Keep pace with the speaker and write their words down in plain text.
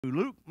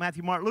Luke,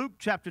 Matthew, Mark, Luke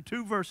chapter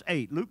 2, verse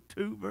 8. Luke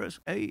 2, verse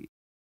 8.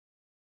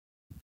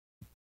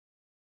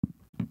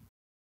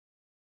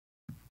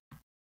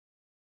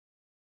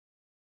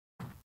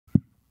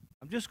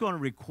 I'm just going to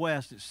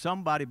request that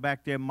somebody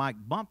back there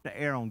might bump the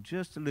air on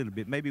just a little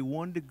bit, maybe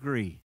 1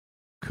 degree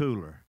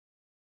cooler.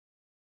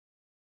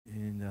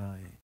 And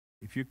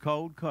if you're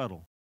cold,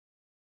 cuddle.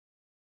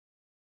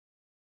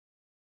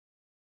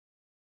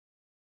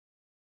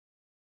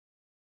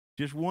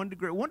 Just 1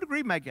 degree. 1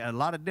 degree make a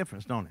lot of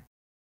difference, don't it?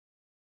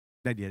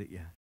 They did it,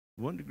 yeah.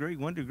 1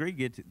 degree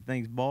gets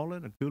things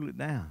boiling and cool it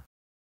down.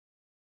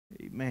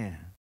 Amen.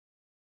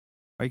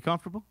 Are you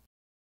comfortable?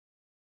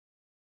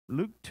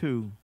 Luke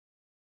 2.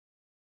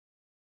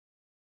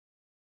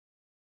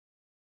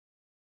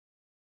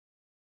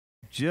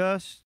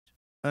 Just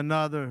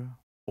another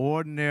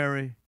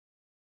ordinary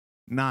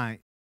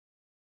night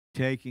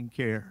taking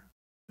care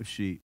of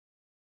sheep.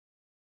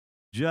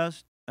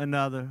 Just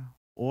another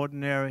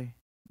ordinary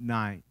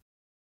night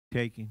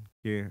taking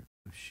care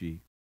of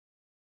sheep.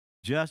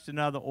 Just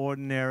another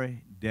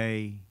ordinary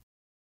day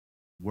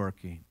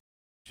working.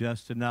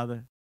 Just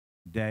another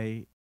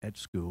day at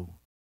school.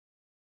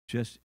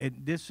 And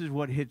this is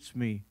what hits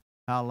me,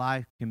 how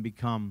life can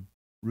become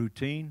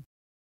routine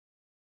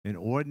and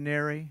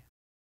ordinary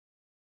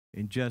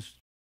and just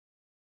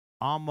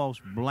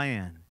almost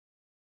bland,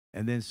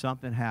 and then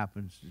something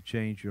happens to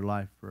change your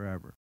life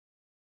forever.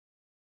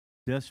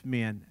 Just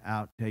men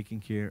out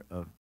taking care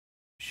of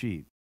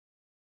sheep.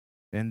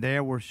 And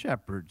there were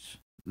shepherds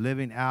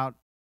living out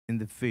in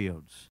the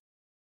fields.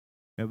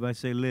 Everybody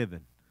say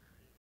living.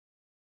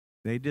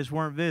 They just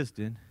weren't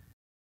visiting.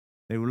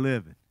 They were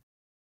living.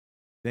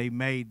 They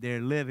made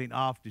their living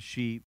off the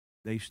sheep.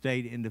 They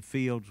stayed in the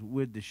fields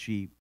with the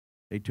sheep.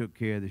 They took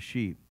care of the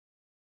sheep.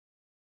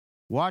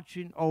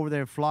 Watching over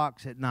their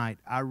flocks at night.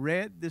 I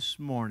read this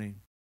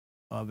morning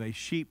of a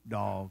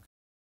sheepdog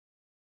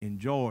in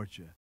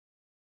Georgia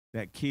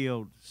that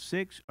killed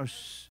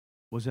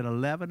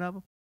 11 of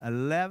them?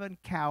 11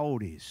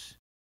 coyotes.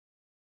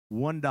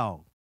 One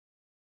dog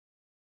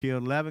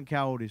killed 11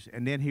 coyotes,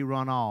 and then he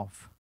run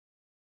off.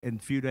 And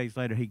a few days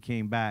later, he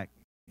came back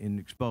and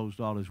exposed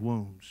all his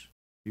wounds.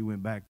 He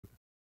went back.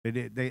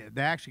 They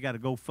actually got a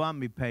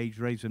GoFundMe page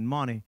raising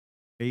money.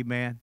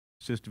 Amen.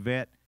 Sister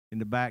Vet in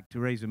the back to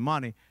raising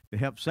money to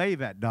help save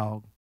that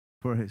dog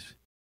for his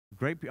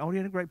Great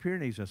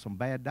Pyrenees are some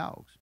bad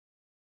dogs.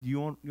 You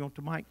want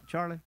the mic,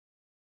 Charlie?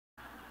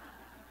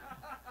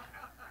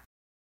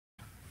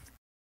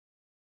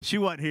 She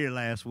wasn't here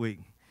last week.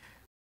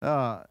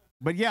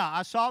 But yeah,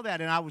 I saw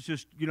that, and I was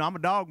just, I'm a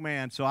dog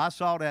man, so I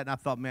saw that, and I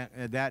thought, man,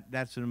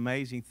 that's an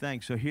amazing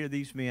thing. So here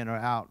these men are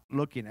out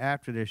looking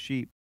after their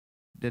sheep.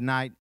 The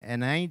night,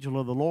 an angel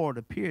of the Lord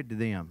appeared to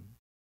them,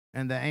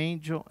 and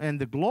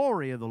the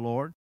glory of the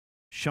Lord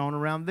shone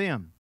around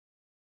them.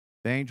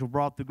 The angel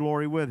brought the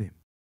glory with him.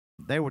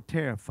 They were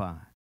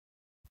terrified.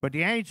 But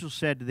the angel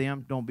said to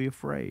them, don't be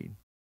afraid.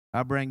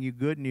 I bring you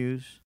good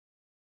news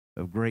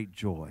of great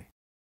joy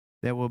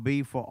that will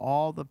be for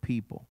all the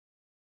people.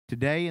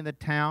 Today in the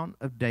town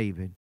of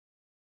David,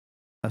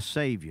 a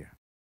Savior.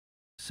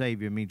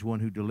 Savior means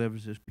one who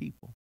delivers his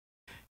people.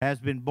 Has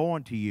been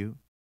born to you.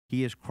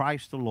 He is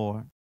Christ the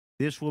Lord.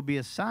 This will be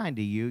a sign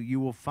to you.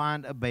 You will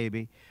find a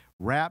baby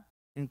wrapped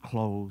in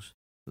clothes,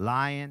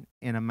 lying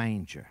in a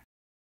manger.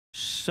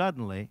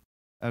 Suddenly,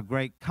 a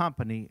great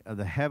company of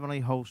the heavenly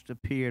host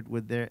appeared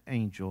with their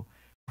angel,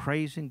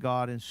 praising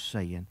God and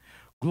saying,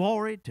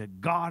 Glory to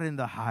God in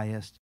the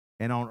highest,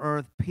 and on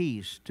earth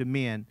peace to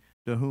men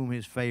to whom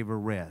his favor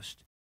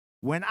rests.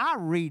 When I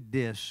read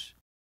this,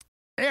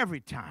 every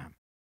time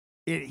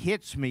it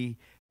hits me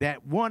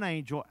that one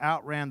angel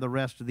outran the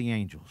rest of the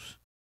angels.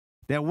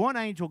 That one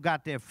angel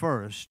got there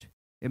first.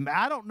 And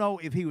I don't know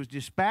if he was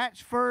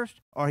dispatched first,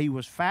 or he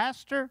was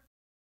faster,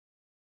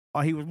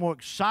 or he was more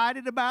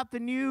excited about the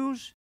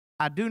news.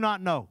 I do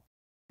not know.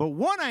 But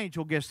one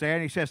angel gets there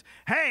and he says,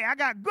 hey, I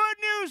got good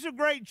news of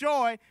great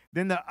joy.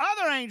 Then the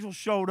other angel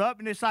showed up,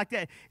 and it's like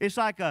that. It's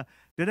like a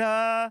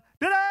da-da,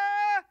 da-da.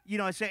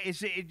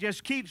 It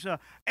just keeps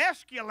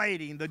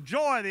escalating, the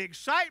joy, the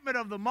excitement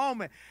of the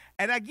moment.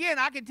 And again,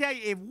 I can tell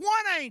you, if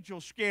one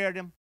angel scared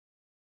him,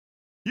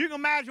 you can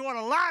imagine what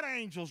a lot of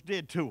angels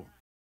did to him.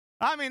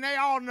 I mean, they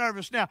all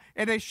nervous now.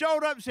 And they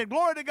showed up and said,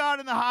 Glory to God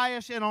in the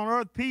highest, and on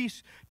earth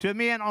peace to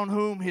men on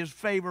whom his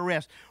favor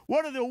rests.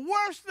 One of the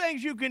worst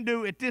things you can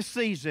do at this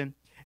season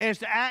is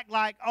to act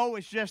like, oh,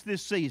 it's just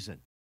this season.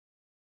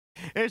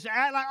 It's to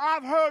act like,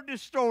 I've heard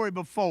this story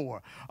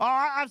before. Or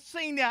I've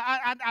seen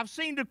that. I've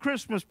seen the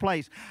Christmas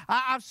place.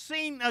 I've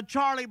seen a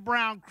Charlie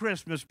Brown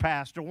Christmas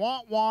pastor.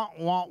 Want.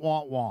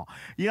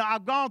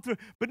 I've gone through.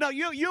 But no,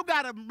 you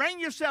got to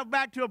bring yourself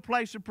back to a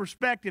place of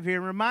perspective here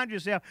and remind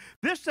yourself,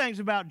 this thing's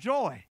about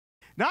joy.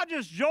 Not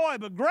just joy,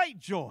 but great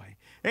joy.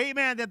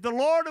 Amen. That the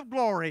Lord of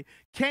glory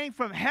came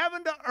from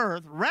heaven to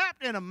earth,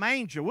 wrapped in a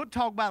manger. We'll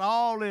talk about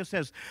all this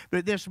as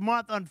this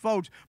month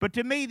unfolds. But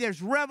to me,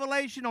 there's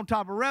revelation on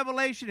top of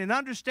revelation and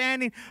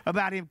understanding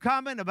about him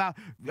coming, about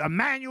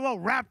Emmanuel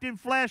wrapped in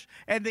flesh.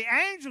 And the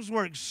angels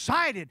were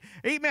excited.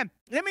 Amen.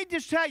 Let me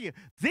just tell you,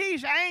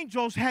 these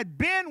angels had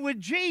been with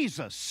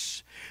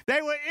Jesus.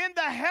 They were in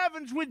the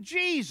heavens with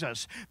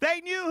Jesus. They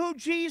knew who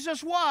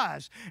Jesus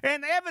was.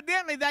 And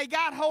evidently, they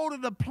got hold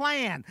of the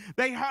plan.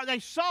 They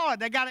saw it.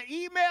 They got an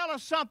email or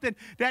something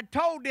that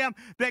told them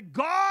that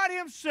God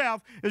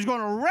himself is going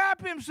to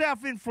wrap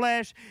himself in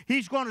flesh.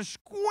 He's going to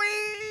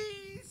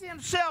squeeze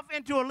himself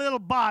into a little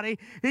body.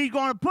 He's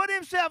going to put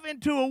himself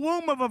into a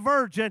womb of a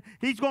virgin.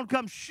 He's going to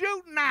come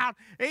shooting out,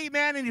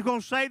 amen, and he's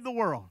going to save the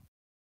world.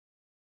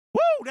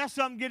 Woo, that's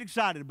something to get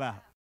excited about.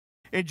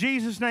 In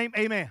Jesus' name,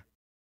 amen.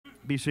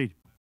 Be seated.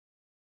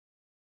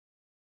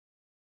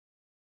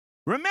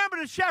 Remember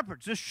the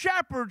shepherds. The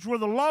shepherds were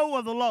the low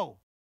of the low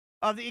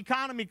of the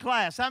economy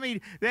class. I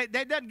mean, they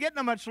doesn't get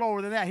no much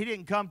lower than that. He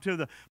didn't come to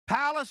the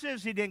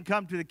palaces. He didn't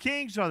come to the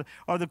kings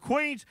or the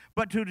queens,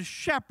 but to the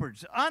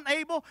shepherds. They're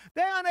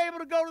unable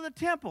to go to the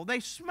temple. They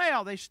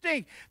smell. They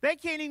stink. They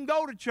can't even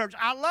go to church.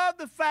 I love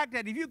the fact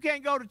that if you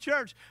can't go to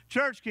church,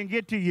 church can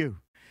get to you.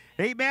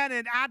 Amen.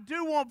 And I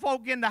do want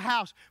folk in the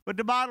house, but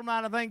the bottom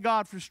line, I thank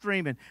God for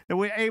streaming, that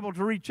we're able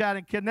to reach out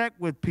and connect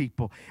with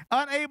people.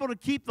 Unable to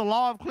keep the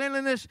law of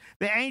cleanliness,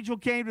 the angel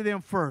came to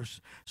them first.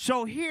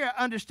 So here,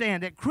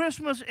 understand that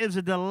Christmas is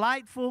a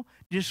delightful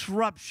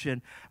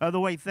disruption of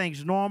the way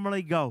things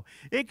normally go.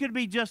 It could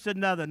be just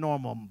another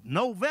normal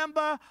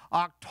November,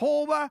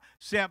 October,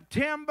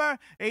 September,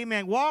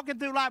 amen, walking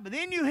through life. But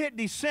then you hit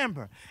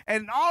December,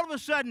 and all of a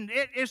sudden,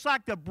 it's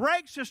like the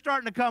brakes are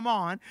starting to come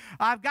on.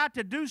 I've got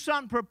to do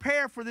something, prepare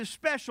for this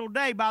special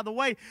day. By the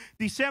way,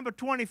 December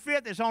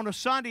 25th is on a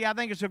Sunday. I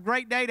think it's a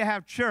great day to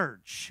have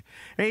church.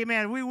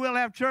 Amen. We will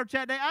have church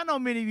that day. I know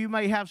many of you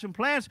may have some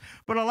plans,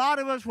 but a lot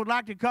of us would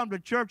like to come to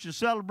church and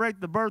celebrate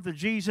the birth of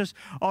Jesus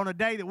on a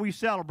day that we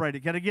celebrate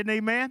it. Can I get an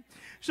amen?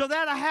 So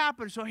that'll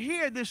happen. So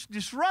here, this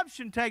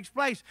disruption takes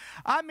place.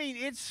 I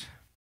mean,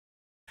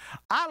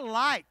 I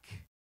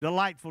like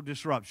delightful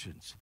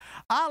disruptions.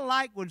 I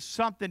like when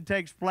something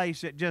takes place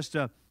that just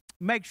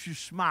makes you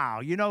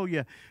smile. You know,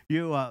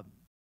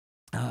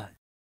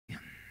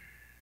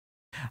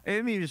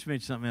 let me just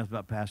mention something else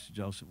about Pastor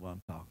Joseph while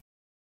I'm talking.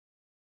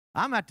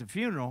 I'm at the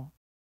funeral.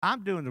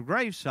 I'm doing the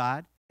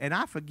graveside, and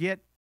I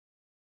forget.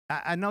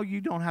 I know you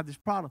don't have this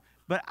problem,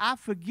 but I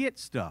forget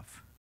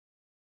stuff.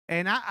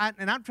 And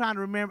I'm trying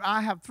to remember.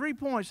 I have 3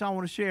 points I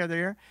want to share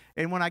there.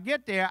 And when I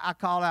get there, I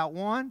call out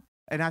one,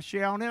 and I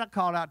share on it. I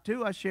call out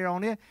two, I share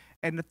on it.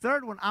 And the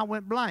third one, I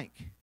went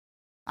blank.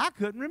 I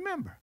couldn't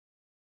remember.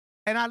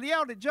 And I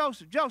yelled at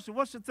Joseph, Joseph,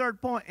 what's the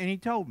third point? And he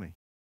told me.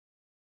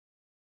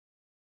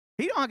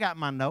 He don't got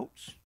my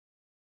notes.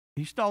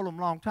 He stole them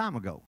a long time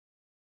ago.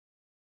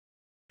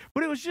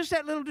 But it was just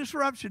that little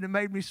disruption that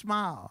made me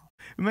smile.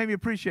 It made me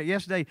appreciate.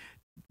 Yesterday,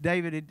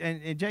 David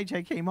and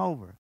JJ came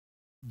over.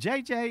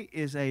 JJ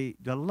is a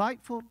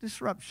delightful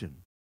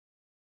disruption.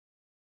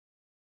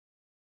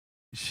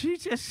 She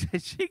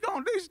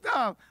gonna do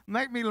stuff,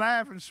 make me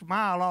laugh and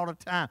smile all the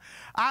time.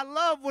 I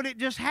love when it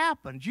just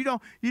happens. You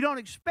don't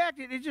expect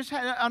it. It just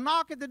had a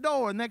knock at the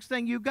door, and next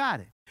thing you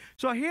got it.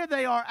 So here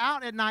they are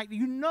out at night.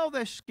 You know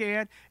they're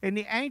scared, and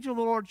the angel of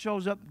the Lord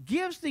shows up,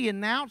 gives the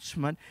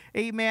announcement,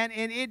 amen,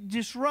 and it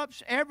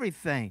disrupts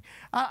everything.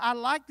 I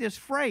like this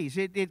phrase.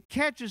 It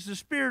catches the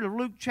spirit of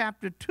Luke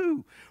chapter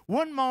 2.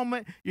 One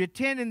moment you're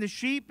tending the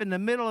sheep in the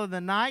middle of the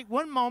night.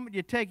 One moment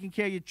you're taking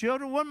care of your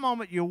children. One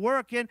moment you're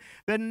working.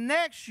 The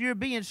next you're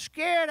being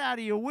scared out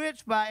of your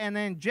wits by an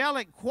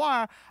angelic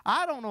choir.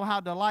 I don't know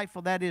how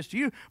delightful that is to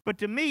you, but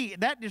to me,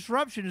 that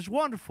disruption is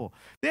wonderful.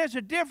 There's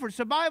a difference.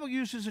 The Bible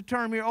uses a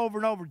term here over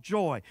and over,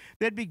 joy.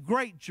 There'd be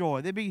great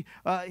joy. There'd be,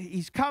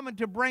 he's coming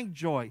to bring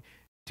joy.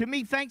 To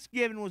me,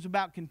 Thanksgiving was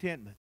about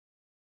contentment.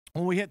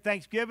 When we hit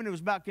Thanksgiving, it was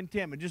about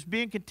contentment, just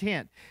being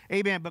content.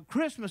 Amen. But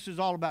Christmas is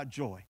all about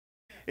joy.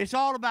 It's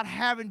all about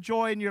having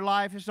joy in your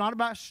life. It's not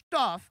about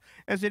stuff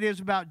as it is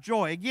about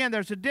joy. Again,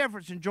 there's a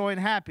difference in joy and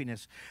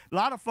happiness. A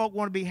lot of folk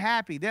want to be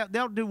happy.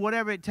 They'll do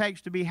whatever it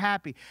takes to be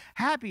happy.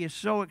 Happy is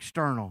so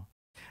external.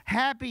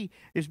 Happy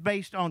is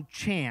based on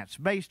chance,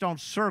 based on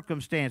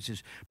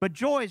circumstances. But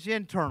joy is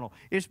internal.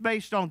 It's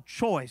based on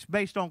choice,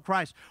 based on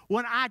Christ.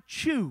 When I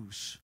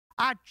choose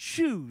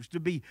to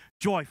be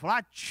joyful.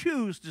 I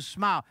choose to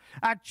smile.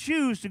 I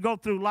choose to go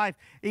through life,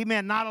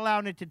 amen, not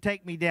allowing it to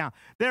take me down.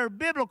 There are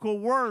biblical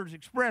words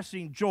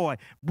expressing joy,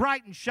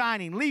 bright and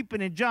shining,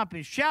 leaping and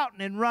jumping,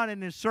 shouting and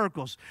running in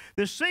circles.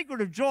 The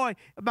secret of joy,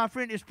 my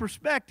friend, is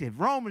perspective.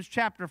 Romans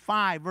chapter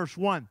 5, verse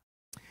 1.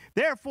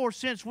 Therefore,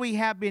 since we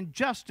have been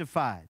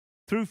justified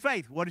through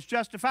faith. What is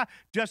justified?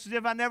 Just as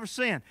if I never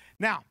sinned.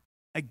 Now,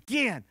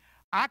 again,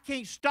 I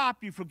can't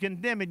stop you from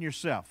condemning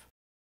yourself.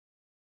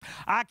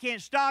 I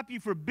can't stop you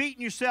from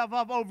beating yourself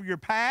up over your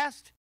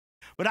past,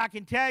 but I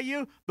can tell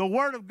you the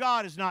Word of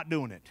God is not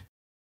doing it.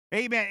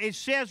 Amen. It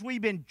says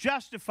we've been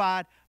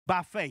justified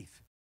by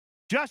faith.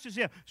 Just as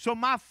if. So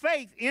my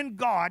faith in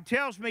God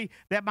tells me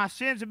that my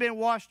sins have been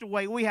washed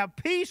away. We have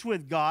peace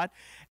with God.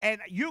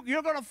 And you're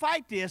going to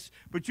fight this,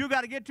 but you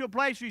got to get to a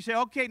place where you say,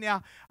 okay,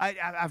 now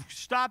I've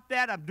stopped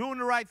that. I'm doing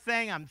the right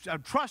thing. I'm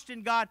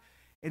trusting God.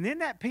 And then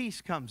that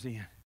peace comes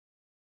in.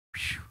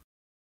 Whew.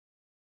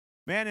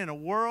 Man, in a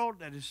world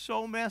that is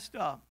so messed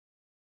up,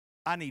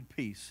 I need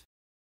peace.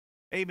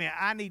 Amen.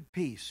 I need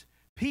peace.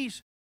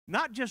 Peace,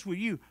 not just with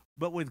you,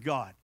 but with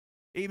God.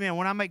 Amen.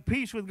 When I make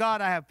peace with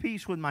God, I have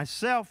peace with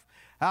myself.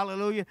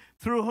 Hallelujah.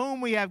 Through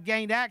whom we have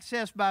gained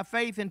access by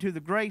faith into the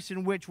grace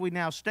in which we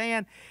now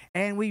stand,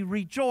 and we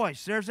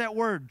rejoice. There's that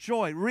word,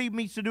 joy. Read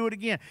means to do it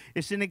again.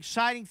 It's an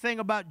exciting thing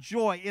about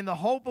joy in the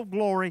hope of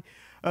glory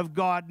of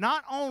God.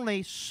 Not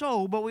only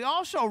so, but we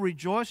also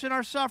rejoice in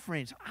our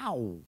sufferings.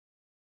 Ow.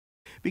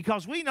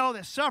 Because we know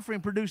that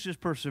suffering produces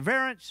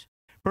perseverance,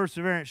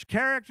 perseverance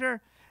character,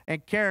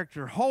 and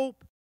character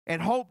hope.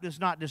 And hope does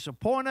not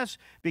disappoint us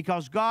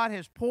because God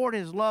has poured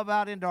His love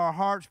out into our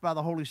hearts by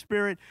the Holy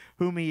Spirit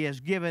whom He has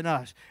given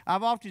us.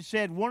 I've often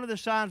said one of the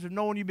signs of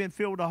knowing you've been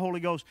filled with the Holy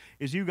Ghost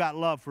is you got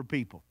love for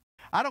people.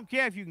 I don't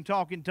care if you can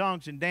talk in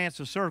tongues and dance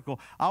a circle.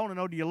 I want to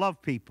know, do you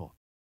love people?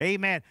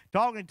 Amen.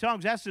 Talking in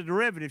tongues, that's a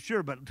derivative,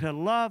 sure, but to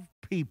love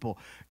people,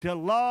 to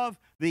love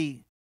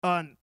the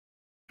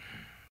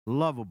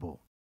unlovable.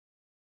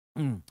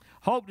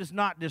 Hope does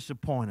not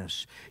disappoint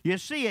us. You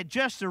see, at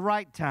just the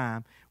right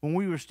time, when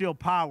we were still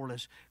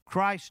powerless,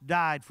 Christ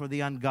died for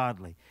the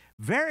ungodly.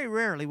 Very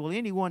rarely will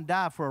anyone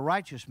die for a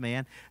righteous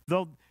man,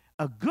 though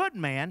a good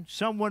man,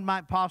 someone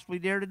might possibly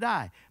dare to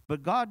die.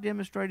 But God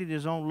demonstrated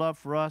His own love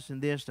for us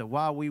in this, that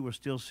while we were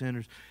still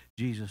sinners,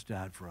 Jesus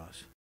died for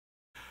us.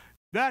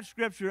 That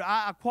scripture,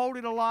 I quote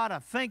it a lot, I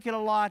think it a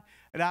lot,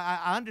 and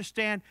I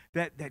understand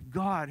that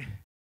God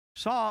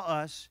saw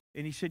us,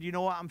 and He said, you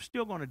know what, I'm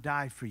still going to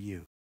die for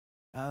you.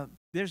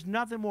 There's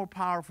nothing more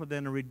powerful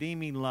than a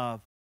redeeming love.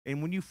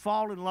 And when you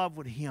fall in love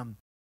with Him,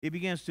 it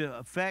begins to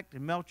affect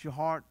and melt your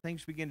heart.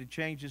 Things begin to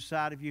change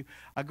inside of you.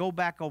 I go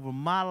back over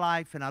my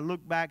life and I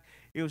look back.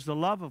 It was the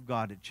love of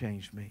God that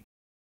changed me.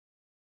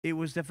 It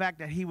was the fact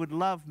that He would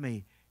love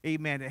me.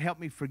 Amen. It helped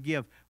me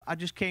forgive. I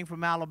just came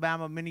from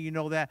Alabama. Many of you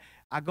know that.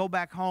 I go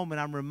back home and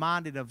I'm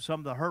reminded of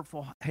some of the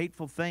hurtful,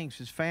 hateful things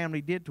His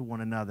family did to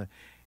one another.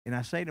 And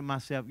I say to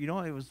myself, you know,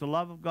 it was the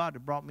love of God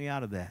that brought me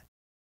out of that.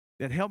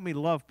 That helped me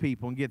love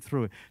people and get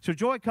through it. So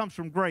joy comes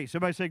from grace.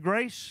 Everybody say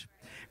grace.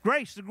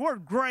 Grace, the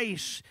word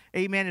grace,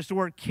 amen, is the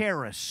word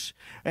charis.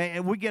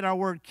 And we get our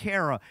word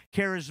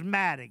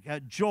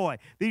charismatic, joy.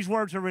 These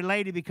words are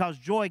related because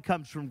joy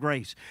comes from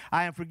grace.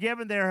 I am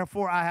forgiven,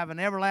 therefore I have an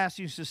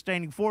everlasting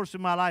sustaining force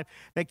in my life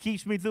that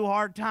keeps me through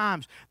hard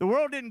times. The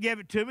world didn't give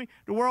it to me.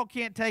 The world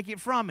can't take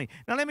it from me.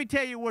 Now let me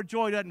tell you where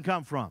joy doesn't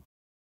come from.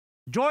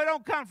 Joy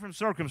don't come from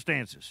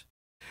circumstances.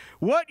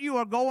 What you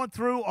are going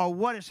through or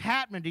what is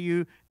happening to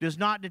you does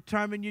not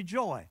determine your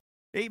joy.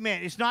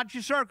 Amen. It's not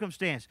your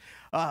circumstance.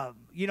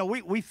 You know,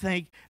 we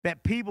think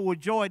that people with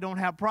joy don't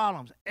have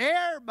problems.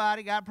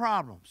 Everybody got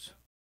problems.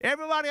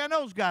 Everybody I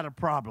know's got a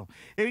problem.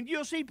 And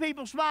you'll see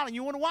people smiling.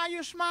 You wonder why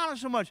you're smiling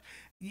so much.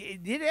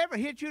 Did it ever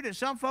hit you that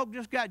some folk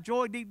just got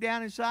joy deep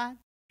down inside?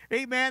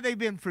 Amen. They've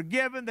been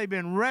forgiven. They've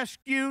been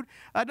rescued.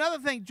 Another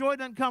thing, joy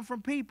doesn't come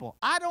from people.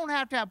 I don't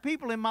have to have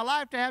people in my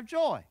life to have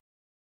joy.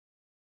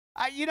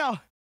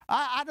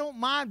 I don't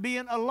mind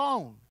being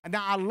alone.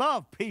 Now, I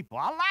love people.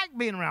 I like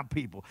being around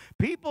people.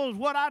 People is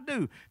what I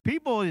do.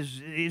 People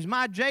is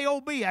my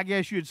J-O-B, I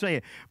guess you'd say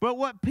it. But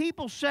what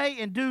people say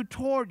and do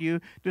toward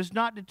you does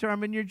not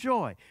determine your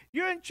joy.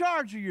 You're in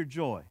charge of your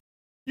joy.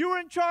 You were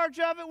in charge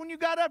of it when you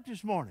got up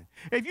this morning.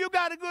 If you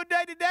got a good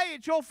day today,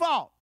 it's your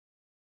fault.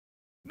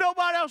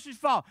 Nobody else's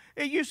fault.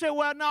 And you say,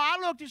 well, no, I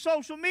looked at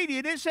social media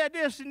and it said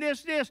this and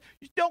this.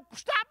 Don't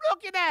stop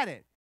looking at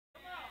it.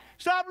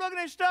 Stop looking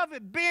at stuff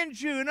that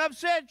bends you and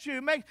upsets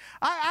you.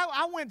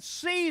 I went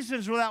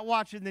seasons without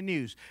watching the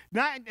news.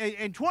 Now,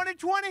 in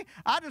 2020,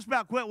 I just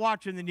about quit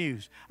watching the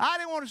news. I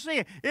didn't want to see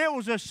it. It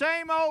was the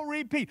same old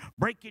repeat.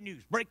 Breaking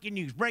news, breaking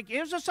news, breaking.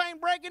 It was the same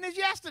breaking as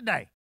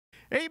yesterday.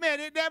 Amen.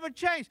 It never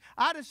changed.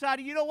 I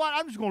decided, you know what?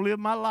 I'm just going to live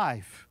my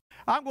life.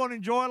 I'm going to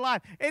enjoy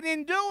life. And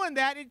in doing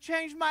that, it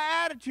changed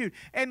my attitude.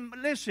 And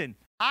listen,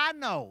 I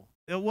know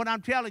what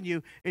I'm telling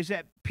you is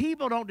that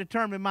people don't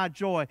determine my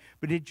joy.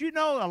 But did you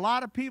know a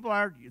lot of people,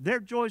 their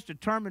joy is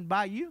determined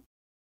by you?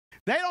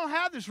 They don't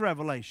have this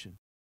revelation.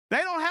 They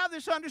don't have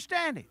this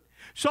understanding.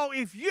 So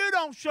if you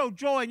don't show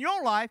joy in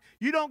your life,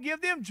 you don't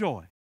give them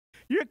joy.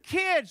 Your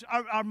kids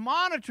are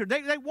monitored.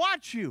 They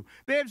watch you.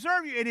 They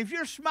observe you. And if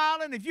you're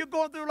smiling, if you're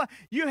going through life,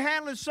 you're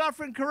handling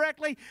suffering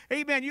correctly,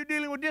 amen, you're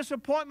dealing with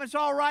disappointments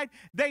all right,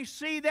 they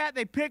see that,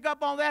 they pick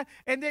up on that,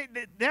 and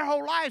their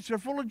whole lives are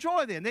full of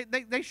joy then.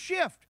 They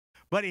shift.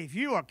 But if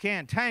you are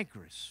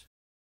cantankerous,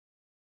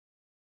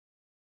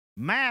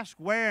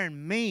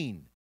 mask-wearing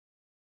mean,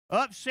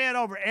 upset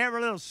over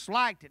every little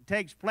slight that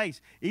takes place,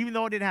 even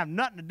though it didn't have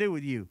nothing to do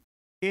with you,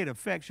 it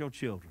affects your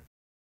children.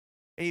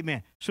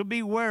 Amen. So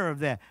beware of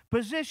that.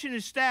 Position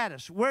and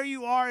status, where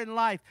you are in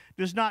life,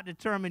 does not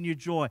determine your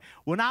joy.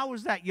 When I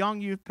was that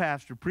young youth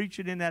pastor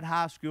preaching in that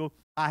high school,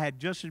 I had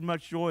just as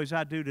much joy as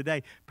I do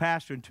today,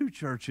 pastoring 2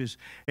 churches,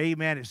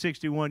 amen, at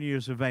 61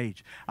 years of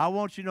age. I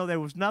want you to know there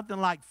was nothing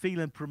like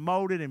feeling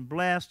promoted and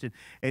blessed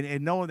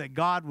and knowing that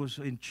God was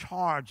in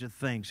charge of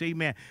things,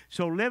 amen.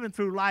 So living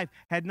through life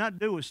had nothing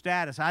to do with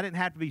status. I didn't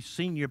have to be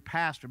senior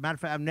pastor. Matter of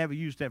fact, I've never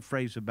used that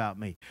phrase about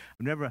me.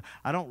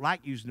 I don't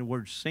like using the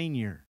word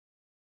senior.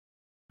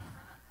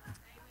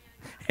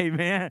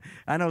 Amen.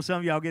 I know some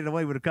of y'all get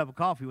away with a cup of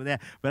coffee with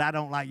that, but I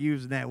don't like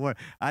using that word.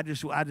 I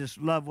just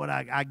love what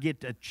I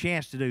get a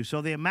chance to do.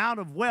 So the amount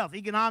of wealth,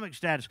 economic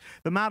status,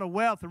 the amount of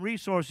wealth and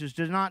resources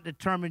does not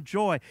determine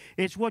joy.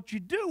 It's what you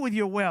do with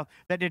your wealth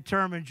that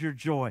determines your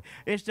joy.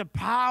 It's the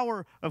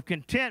power of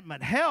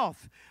contentment,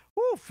 health,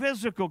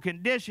 physical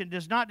condition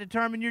does not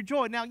determine your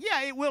joy. Now,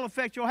 yeah, it will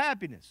affect your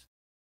happiness.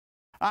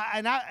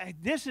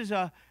 This is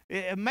a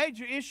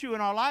major issue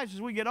in our lives as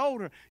we get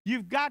older.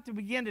 You've got to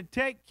begin to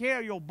take care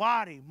of your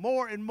body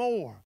more and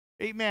more.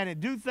 Amen.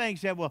 And do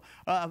things that will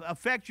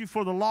affect you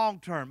for the long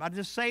term. I'm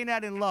just saying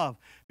that in love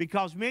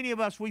because many of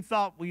us, we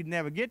thought we'd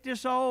never get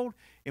this old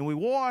and we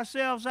wore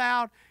ourselves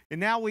out and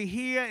now we're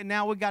here and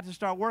now we got to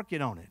start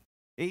working on it.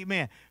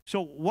 Amen.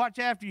 So watch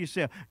after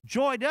yourself.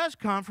 Joy does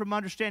come from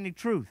understanding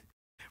truth.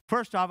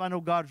 First off, I know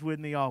God's with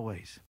me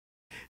always.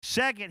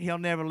 Second, he'll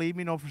never leave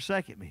me nor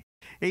forsake me.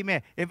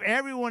 Amen. If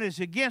everyone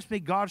is against me,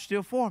 God's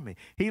still for me.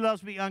 He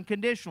loves me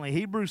unconditionally.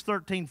 Hebrews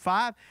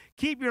 13:5.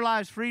 Keep your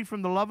lives free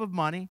from the love of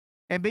money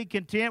and be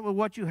content with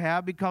what you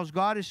have because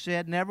God has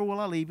said, never will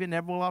I leave you,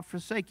 never will I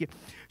forsake you.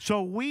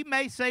 So we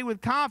may say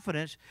with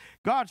confidence,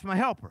 God's my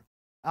helper.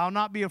 I'll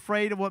not be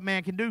afraid of what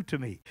man can do to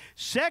me.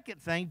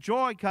 Second thing,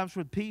 joy comes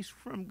with peace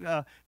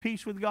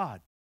with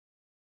God.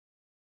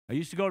 I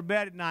used to go to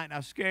bed at night, and I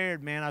was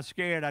scared, man. I was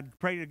scared. I'd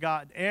pray to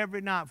God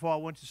every night before I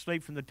went to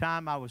sleep from the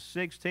time I was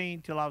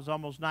 16 till I was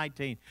almost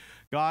 19.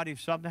 God, if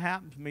something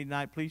happens to me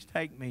tonight, please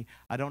take me.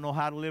 I don't know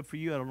how to live for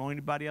you. I don't know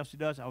anybody else who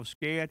does. I was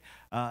scared.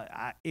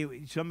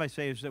 Somebody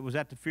says, was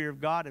that the fear of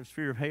God? It was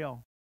fear of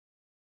hell.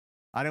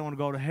 I didn't want to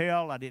go to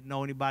hell. I didn't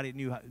know anybody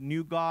that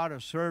knew God or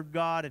served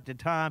God at the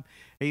time.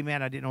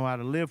 Amen. I didn't know how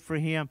to live for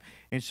him.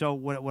 And so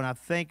when I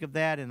think of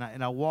that and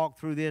I walk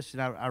through this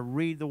and I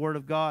read the Word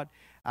of God,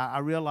 I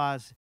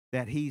realize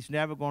that he's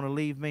never going to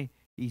leave me.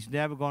 He's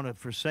never going to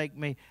forsake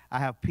me. I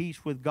have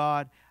peace with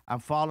God. I'm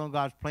following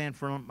God's plan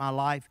for my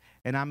life,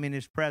 and I'm in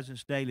his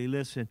presence daily.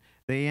 Listen,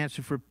 the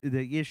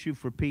issue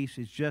for peace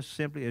is just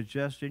simply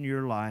adjusting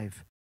your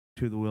life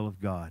to the will of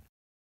God.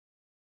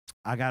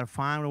 I got to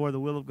find where the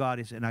will of God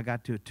is, and I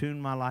got to attune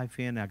my life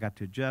in. I got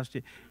to adjust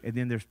it, and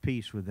then there's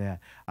peace with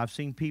that. I've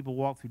seen people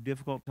walk through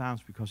difficult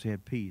times because they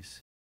had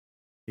peace.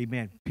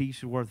 Amen. Peace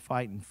is worth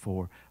fighting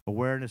for.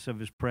 Awareness of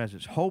his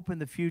presence. Hope in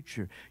the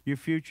future. Your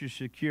future is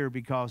secure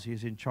because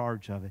he's in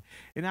charge of it.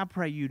 And I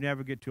pray you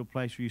never get to a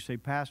place where you say,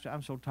 Pastor,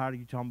 I'm so tired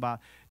of you talking about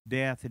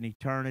death and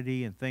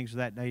eternity and things of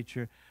that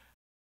nature,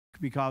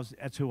 because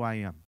that's who I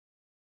am.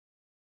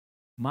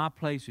 My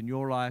place in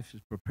your life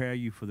is prepare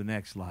you for the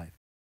next life.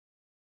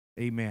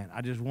 Amen.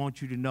 I just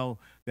want you to know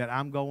that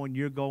I'm going,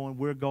 you're going,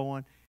 we're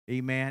going.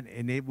 Amen.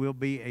 And it will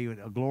be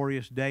a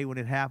glorious day when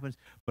it happens.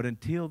 But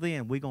until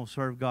then, we're going to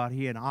serve God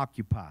here and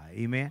occupy.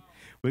 Amen.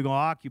 We're going to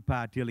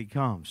occupy till he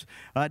comes.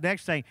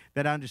 Next thing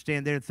that I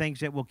understand, there are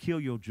things that will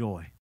kill your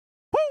joy.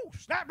 Woo!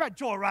 Snap that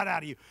joy right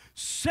out of you.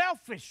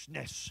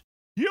 Selfishness.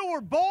 You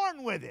were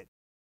born with it.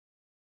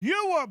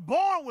 You were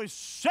born with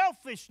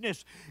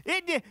selfishness.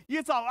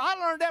 You thought, I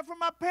learned that from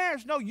my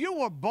parents. No, you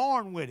were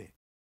born with it.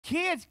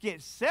 Kids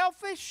get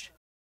selfish.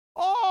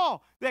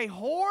 Oh, they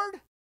hoard.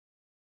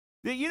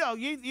 You know,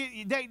 you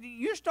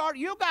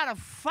got to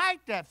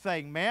fight that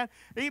thing, man.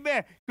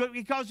 Amen.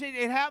 Because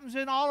it happens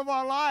in all of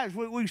our lives.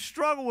 We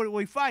struggle with it.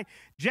 We fight.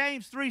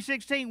 James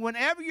 3:16,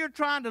 whenever you're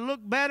trying to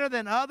look better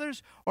than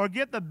others or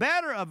get the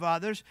better of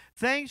others,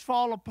 things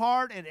fall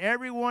apart and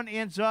everyone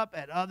ends up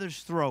at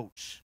others'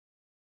 throats.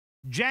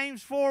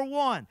 James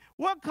 4:1,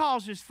 what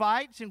causes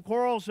fights and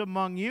quarrels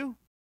among you?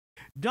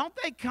 Don't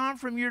they come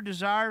from your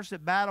desires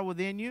that battle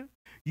within you?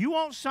 You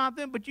want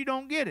something, but you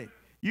don't get it.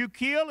 You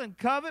kill and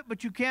covet,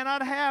 but you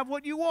cannot have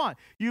what you want.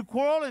 You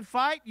quarrel and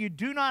fight, you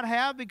do not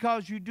have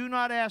because you do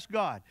not ask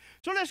God.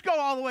 So let's go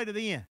all the way to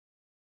the end.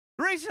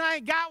 The reason I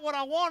ain't got what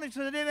I wanted is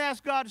because I didn't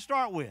ask God to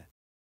start with.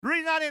 The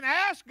reason I didn't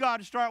ask God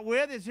to start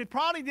with is it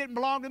probably didn't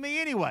belong to me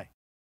anyway.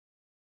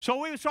 So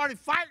we started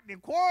fighting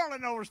and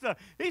quarreling over stuff.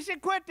 He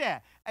said, quit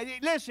that. And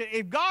listen,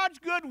 if God's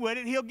good with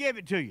it, he'll give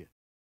it to you.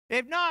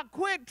 If not,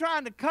 quit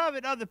trying to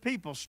covet other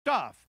people's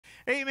stuff.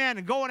 Amen.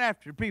 And going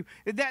after people.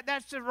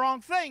 That's the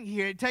wrong thing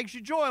here. It takes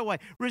your joy away.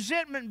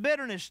 Resentment and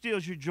bitterness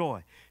steals your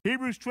joy.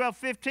 Hebrews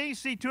 12:15,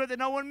 see to it that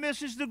no one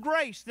misses the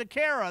grace, the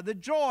chara, the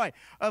joy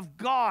of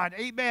God.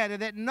 Amen.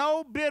 And that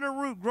no bitter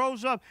root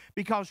grows up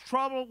because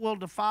trouble will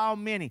defile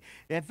many.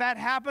 If that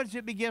happens,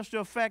 it begins to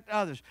affect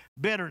others.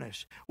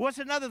 Bitterness. What's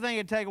another thing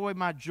that take away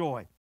my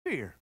joy?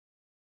 Fear.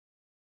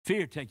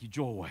 Fear take your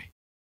joy away.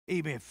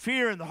 Amen.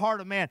 Fear in the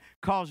heart of man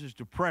causes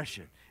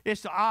depression.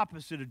 It's the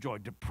opposite of joy,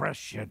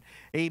 depression.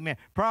 Amen.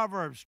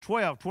 Proverbs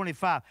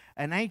 12:25.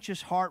 An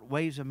anxious heart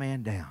weighs a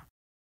man down,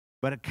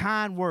 but a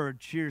kind word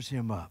cheers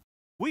him up.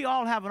 We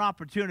all have an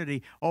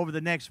opportunity over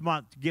the next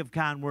month to give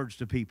kind words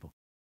to people.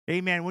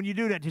 Amen. When you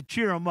do that, to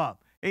cheer them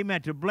up.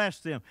 Amen. To bless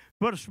them.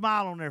 Put a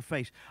smile on their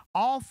face.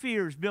 All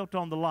fear is built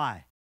on the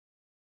lie.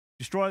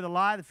 Destroy the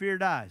lie, the fear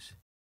dies.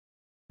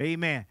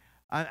 Amen.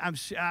 I'm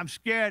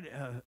scared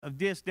of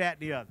this, that,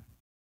 and the other.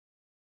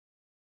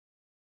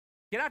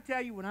 Can I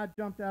tell you, when I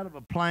jumped out of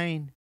a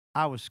plane,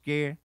 I was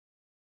scared.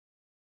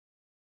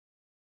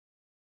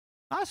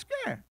 I was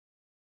scared.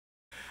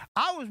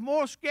 I was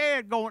more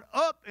scared going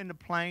up in the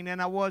plane than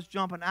I was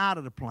jumping out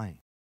of the plane.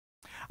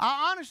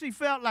 I honestly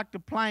felt like the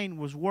plane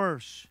was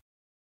worse.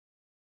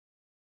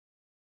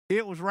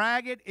 It was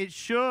ragged. It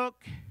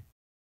shook.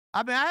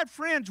 I mean, I had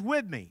friends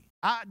with me.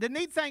 The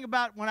neat thing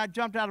about when I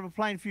jumped out of a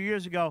plane a few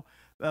years ago,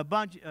 a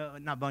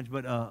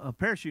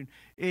parachute,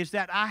 is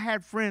that I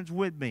had friends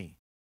with me.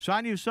 So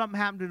I knew something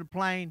happened to the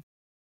plane.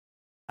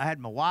 I had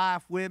my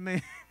wife with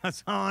me, my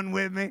son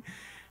with me.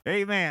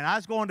 Amen. I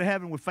was going to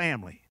heaven with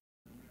family.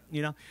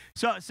 You know,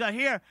 so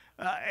here,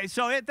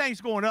 so everything's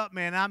going up,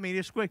 man. I mean,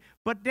 it's quick.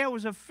 But there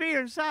was a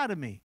fear inside of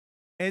me.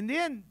 And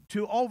then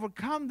to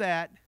overcome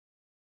that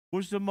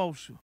was the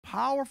most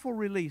powerful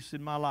release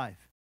in my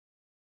life.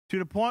 To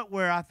the point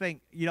where I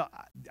think, you know,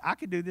 I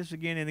could do this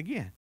again and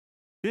again.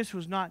 This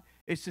was not,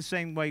 it's the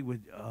same way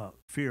with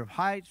fear of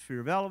heights, fear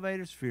of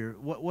elevators, fear,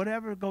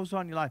 whatever goes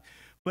on in your life.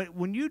 But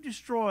when you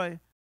destroy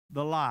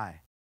the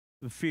lie,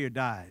 the fear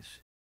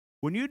dies.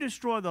 When you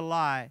destroy the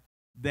lie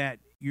that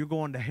you're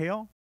going to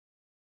hell,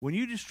 when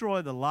you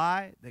destroy the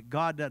lie that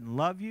God doesn't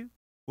love you,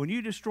 when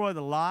you destroy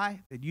the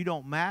lie that you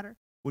don't matter,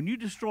 when you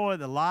destroy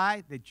the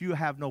lie that you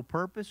have no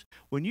purpose,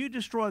 when you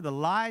destroy the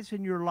lies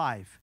in your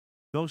life,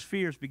 those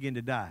fears begin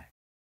to die.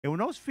 And when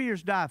those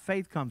fears die,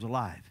 faith comes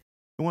alive.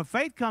 And when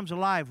faith comes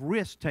alive,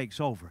 risk takes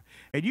over.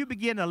 And you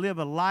begin to live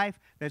a life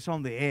that's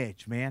on the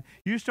edge, man.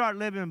 You start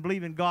living and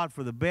believing God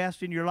for the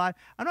best in your life.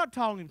 I'm not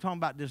talking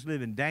about just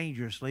living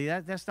dangerously.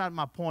 That's not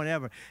my point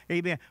ever.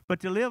 Amen.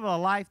 But to live a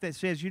life that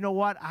says, you know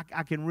what,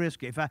 I can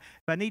risk it. If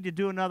I need to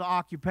do another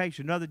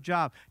occupation, another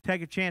job,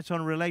 take a chance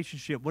on a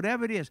relationship,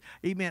 whatever it is,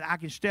 amen, I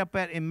can step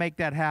at and make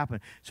that happen.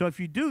 So if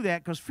you do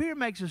that, because fear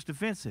makes us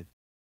defensive.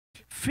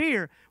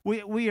 Fear,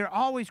 we are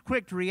always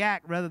quick to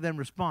react rather than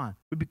respond.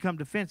 We become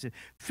defensive.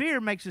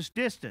 Fear makes us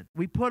distant.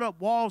 We put up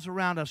walls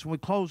around us and we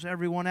close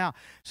everyone out.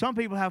 Some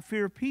people have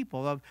fear of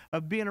people,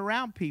 of being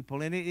around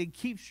people, and it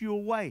keeps you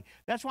away.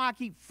 That's why I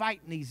keep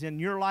fighting these in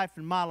your life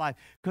and my life,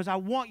 because I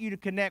want you to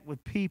connect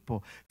with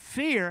people.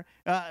 Fear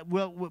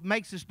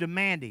makes us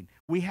demanding.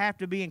 We have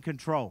to be in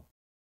control.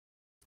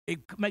 It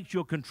makes you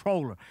a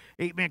controller.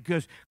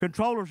 Because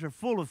controllers are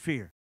full of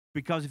fear.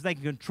 Because if they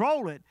can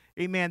control it,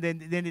 amen,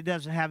 then it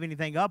doesn't have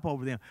anything up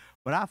over them.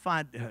 But I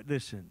find,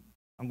 listen,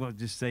 I'm going to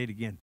just say it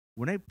again.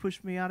 When they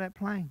pushed me out of that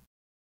plane,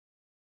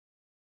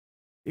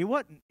 it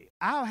wasn't,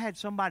 I had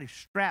somebody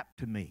strapped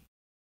to me.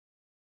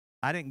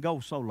 I didn't go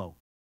solo.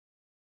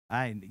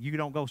 You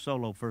don't go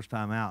solo first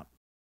time out.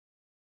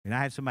 And I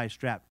had somebody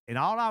strapped. And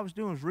all I was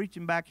doing was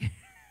reaching back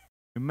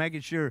and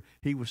making sure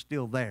he was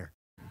still there.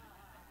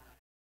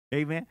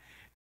 Amen.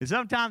 And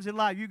sometimes in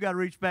life, you got to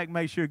reach back and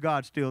make sure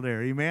God's still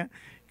there. Amen.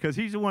 Because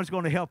he's the one that's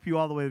going to help you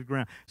all the way to the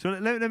ground. So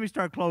let me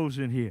start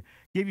closing here.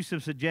 Give you some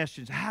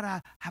suggestions.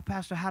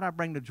 Pastor, how do I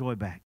bring the joy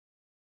back?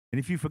 And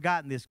if you've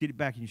forgotten this, get it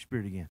back in your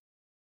spirit again.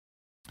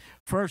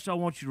 First, I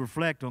want you to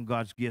reflect on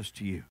God's gifts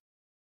to you.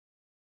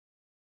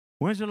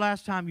 When's the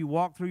last time you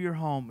walked through your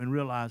home and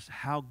realized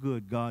how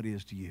good God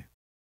is to you?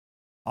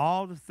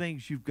 All the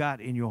things you've got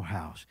in your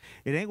house.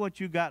 It ain't what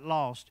you got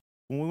lost.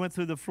 When we went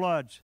through the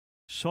floods,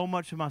 so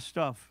much of my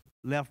stuff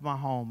left my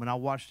home, and I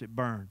watched it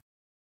burn.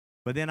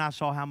 But then I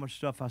saw how much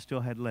stuff I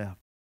still had left.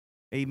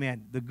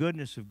 Amen. The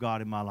goodness of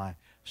God in my life.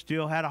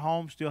 Still had a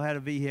home, still had a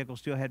vehicle,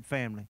 still had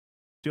family,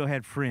 still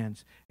had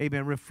friends.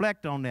 Amen.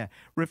 Reflect on that.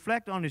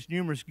 Reflect on His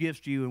numerous gifts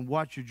to you and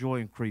watch your joy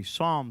increase.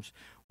 Psalms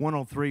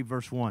 103,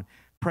 verse 1.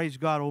 Praise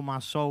God, O my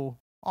soul,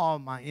 all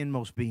my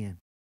inmost being.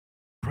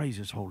 Praise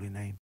His holy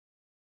name.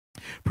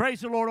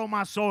 Praise the Lord, O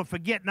my soul, and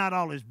forget not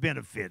all His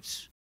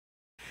benefits.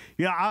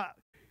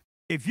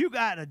 If you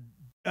got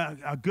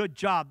a good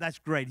job, that's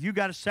great. If you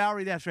got a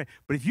salary, that's great.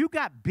 But if you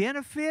got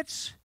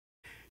benefits,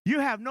 you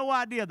have no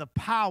idea the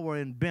power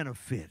in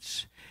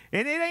benefits.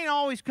 And it ain't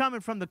always coming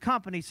from the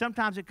company.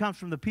 Sometimes it comes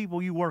from the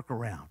people you work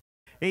around.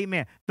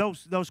 Amen.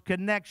 Those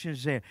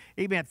connections there.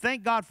 Amen.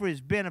 Thank God for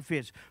His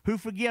benefits, who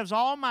forgives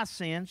all my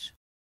sins,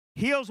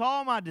 heals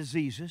all my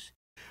diseases,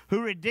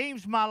 who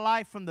redeems my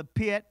life from the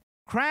pit,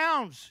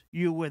 crowns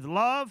you with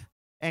love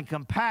and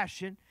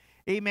compassion,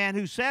 amen,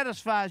 who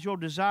satisfies your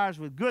desires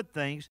with good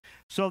things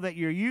so that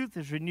your youth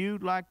is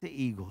renewed like the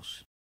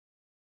eagles.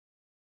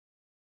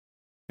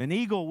 An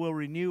eagle will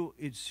renew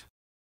its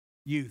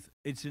youth.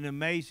 It's an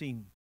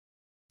amazing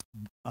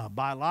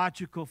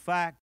biological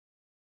fact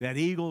that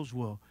eagles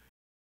will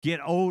get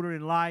older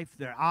in life.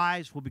 Their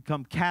eyes will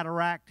become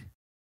cataract.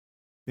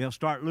 They'll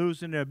start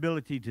losing their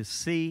ability to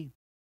see,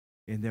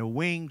 and their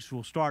wings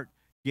will start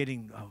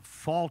getting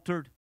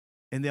faltered,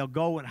 and they'll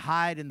go and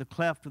hide in the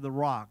cleft of the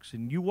rocks.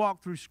 And you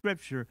walk through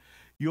Scripture,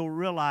 you'll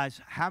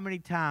realize how many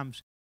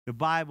times the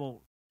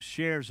Bible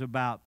shares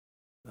about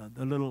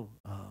the little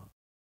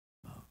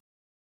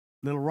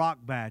rock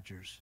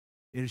badgers.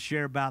 It'll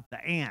share about the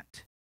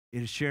ant.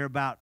 It'll share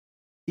about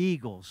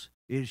eagles.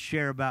 It'll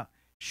share about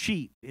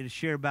sheep. It'll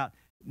share about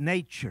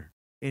nature.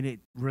 And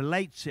it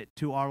relates it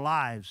to our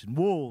lives, and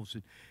wolves.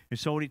 And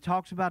so when he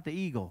talks about the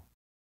eagle,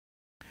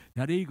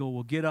 that eagle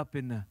will get up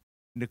in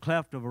the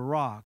cleft of a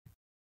rock.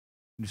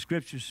 And the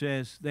Scripture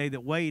says, they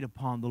that wait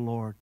upon the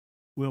Lord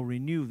will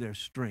renew their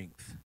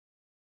strength.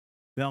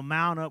 They'll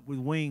mount up with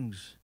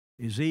wings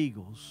as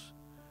eagles.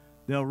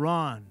 They'll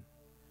run,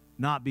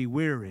 not be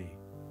weary.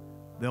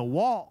 They'll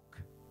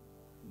walk,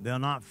 they'll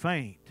not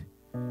faint.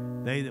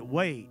 They that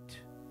wait.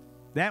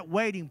 That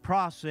waiting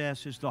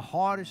process is the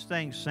hardest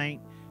thing,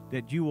 saint,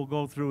 that you will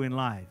go through in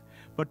life.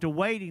 But the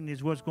waiting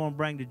is what's going to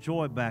bring the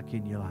joy back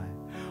in your life.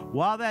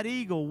 While that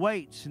eagle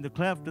waits in the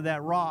cleft of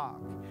that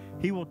rock,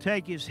 he will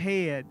take his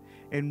head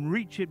and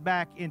reach it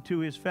back into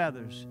his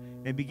feathers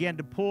and begin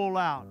to pull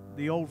out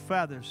the old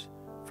feathers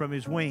from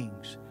his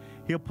wings.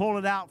 He'll pull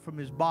it out from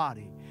his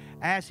body.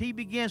 As he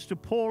begins to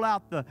pull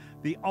out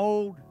the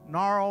old,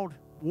 gnarled,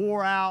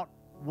 wore-out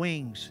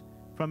wings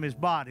from his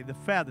body, the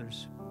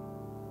feathers,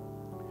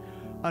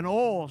 an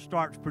oil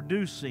starts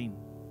producing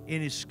in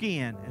his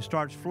skin and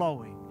starts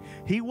flowing.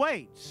 He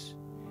waits,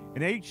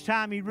 and each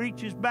time he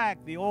reaches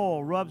back, the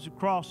oil rubs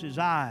across his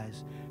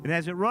eyes. And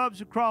as it rubs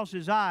across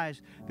his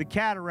eyes, the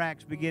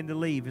cataracts begin to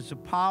leave. It's a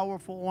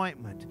powerful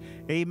ointment.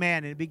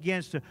 Amen. And it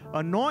begins to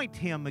anoint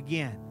him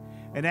again.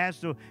 And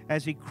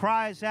as he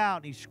cries out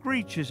and he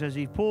screeches as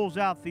he pulls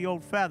out the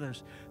old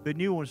feathers, the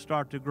new ones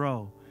start to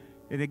grow.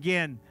 And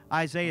again,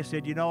 Isaiah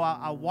said, you know,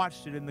 I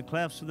watched it in the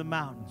clefts of the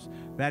mountains.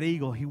 That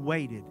eagle, he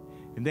waited.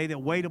 And they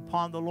that wait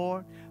upon the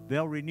Lord,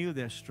 they'll renew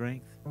their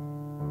strength.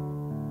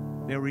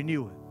 They'll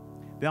renew it.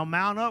 They'll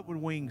mount up with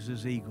wings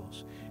as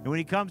eagles. And when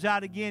he comes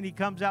out again, he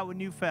comes out with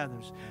new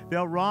feathers.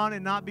 They'll run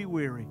and not be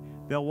weary.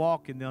 They'll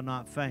walk and they'll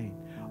not faint.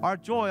 Our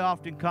joy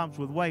often comes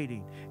with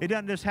waiting. It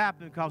doesn't just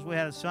happen because we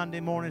had a Sunday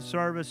morning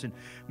service and,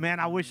 man,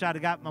 I wish I'd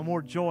have got my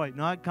more joy.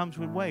 No, it comes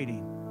with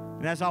waiting.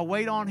 And as I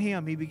wait on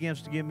him, he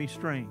begins to give me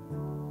strength.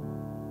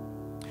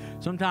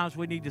 Sometimes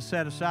we need to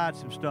set aside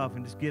some stuff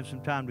and just give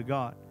some time to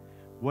God.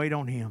 Wait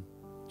on him.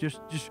 Just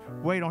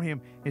wait on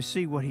him and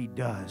see what he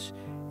does.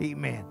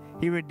 Amen.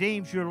 He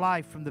redeems your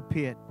life from the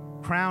pit,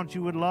 crowns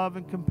you with love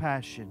and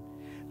compassion.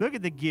 Look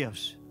at the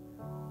gifts.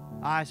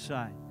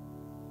 Eyesight,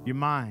 your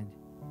mind,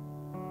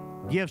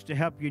 gifts to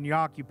help you in your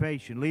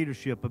occupation,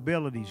 leadership,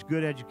 abilities,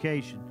 good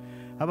education.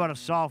 How about a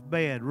soft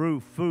bed,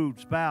 roof, food,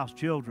 spouse,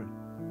 children?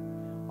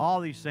 All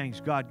these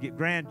things God gives,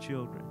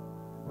 grandchildren,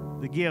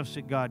 the gifts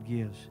that God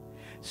gives.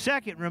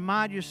 Second,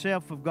 remind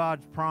yourself of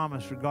God's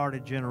promise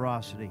regarding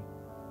generosity.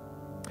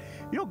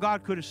 You know,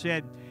 God could have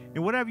said,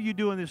 and whatever you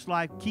do in this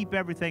life, keep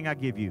everything I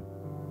give you.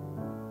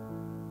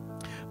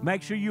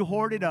 Make sure you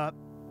hoard it up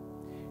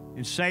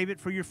and save it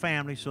for your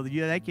family so that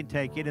they can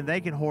take it and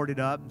they can hoard it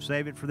up and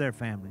save it for their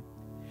family.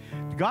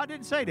 God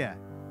didn't say that.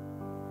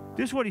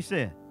 This is what he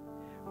said.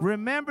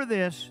 Remember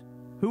this,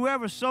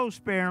 whoever sows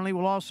sparingly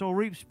will also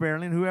reap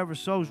sparingly, and whoever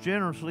sows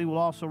generously will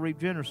also reap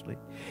generously.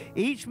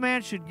 Each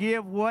man should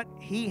give what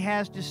he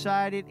has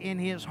decided in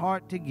his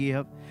heart to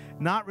give,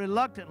 not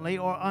reluctantly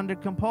or under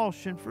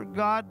compulsion, for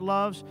God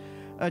loves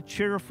a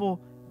cheerful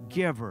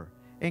giver.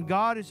 And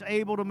God is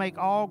able to make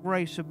all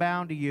grace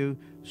abound to you,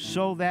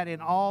 so that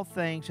in all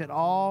things, at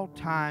all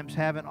times,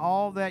 having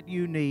all that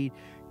you need,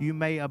 you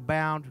may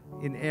abound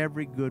in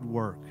every good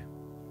work.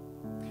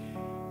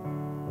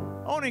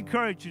 I want to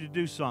encourage you to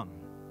do something.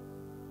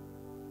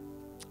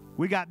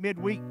 We got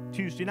midweek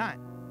Tuesday night.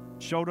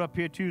 Showed up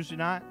here Tuesday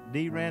night.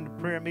 Dee ran the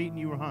prayer meeting.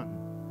 You were hunting.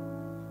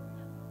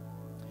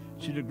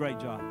 She did a great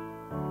job.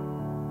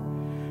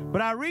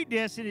 But I read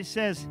this and it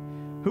says,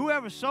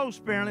 whoever sows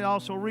sparingly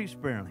also reaps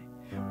sparingly.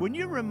 When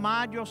you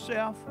remind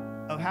yourself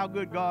of how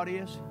good God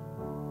is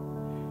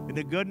and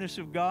the goodness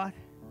of God,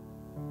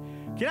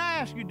 can I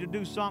ask you to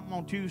do something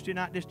on Tuesday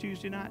night, this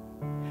Tuesday night?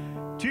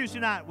 Tuesday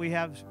night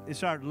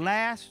it's our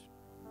last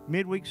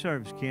midweek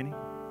service, Kenny,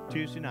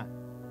 Tuesday night.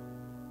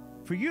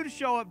 For you to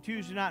show up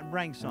Tuesday night and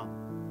bring something.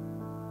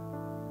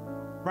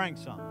 Bring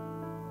something.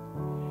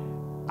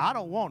 I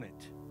don't want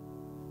it.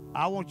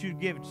 I want you to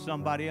give it to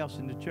somebody else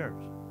in the church.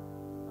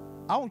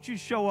 I want you to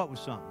show up with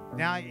something.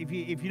 Now, if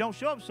you don't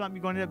show up with something,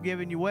 you're going to end up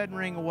giving your wedding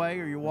ring away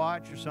or your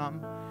watch or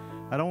something.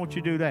 I don't want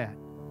you to do that.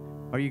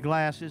 Or your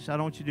glasses. I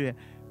don't want you to do that.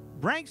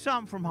 Bring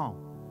something from home.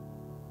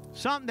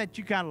 Something that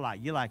you kind of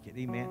like. You like it.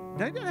 Amen.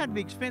 It doesn't have to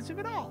be expensive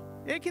at all.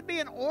 It could be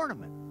an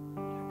ornament.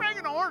 Bring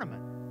an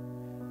ornament.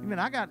 Even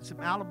I got some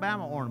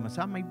Alabama ornaments.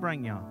 How many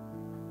bring y'all?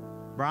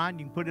 Brian,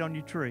 you can put it on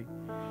your tree.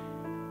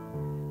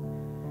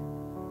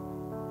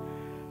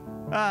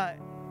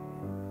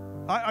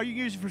 Are you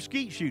using it for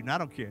skeet shooting? I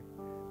don't care.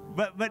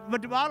 But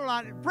the bottom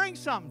line, bring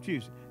something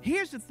Tuesday.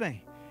 Here's the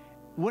thing.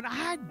 When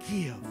I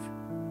give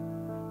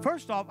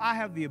First off, I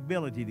have the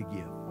ability to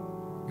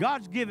give.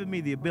 God's given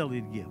me the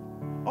ability to give.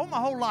 Oh, my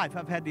whole life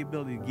I've had the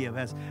ability to give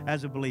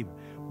as a believer.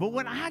 But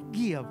when I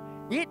give,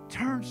 it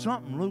turns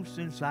something loose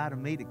inside of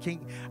me that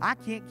I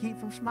can't keep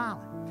from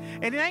smiling.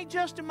 And it ain't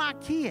just to my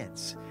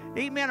kids,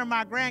 amen, or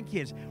my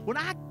grandkids. When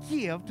I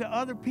give to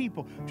other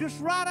people,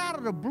 just right out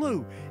of the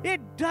blue, it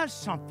does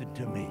something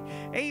to me,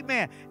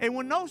 amen. And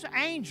when those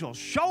angels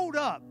showed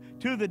up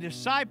to the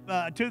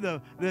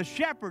the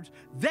shepherds,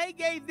 they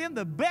gave them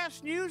the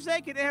best news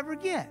they could ever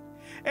get.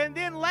 And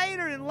then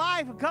later in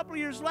life, a couple of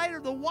years later,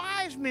 the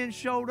wise men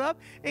showed up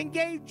and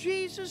gave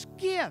Jesus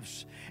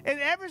gifts. And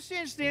ever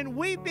since then,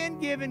 we've been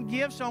given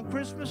gifts on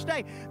Christmas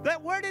Day.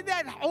 But where did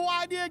that whole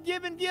idea of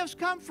giving gifts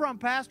come from,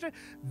 Pastor?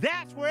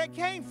 That's where it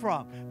came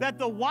from. That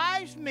the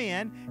wise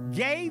men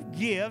gave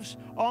gifts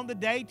on the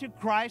day to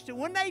Christ. And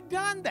when they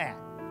done that,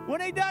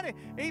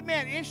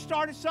 amen, it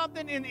started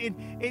something,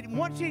 and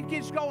once it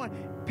gets going,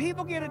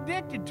 people get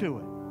addicted to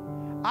it.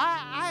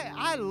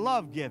 I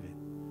love giving.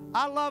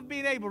 I love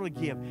being able to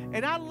give.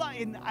 And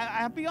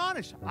I'll be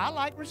honest, I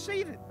like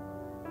receiving.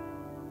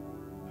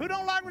 Who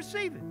don't like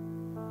receiving?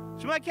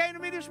 Somebody came to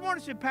me this morning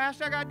and said,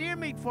 Pastor, I got deer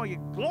meat for you.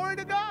 Glory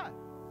to God.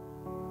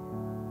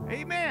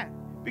 Amen.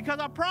 Because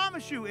I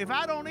promise you, if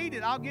I don't eat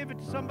it, I'll give it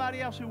to somebody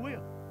else who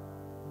will.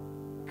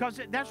 Because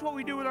that's what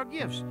we do with our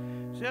gifts.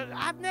 So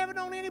I've never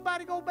known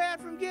anybody go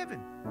bad from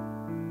giving.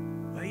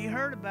 Well, you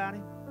heard about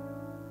him.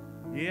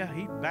 Yeah,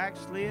 he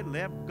backslid,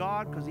 left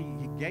God because he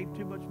gave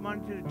too much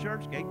money to the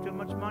church, gave too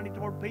much money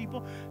toward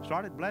people,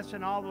 started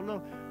blessing all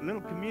the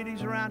little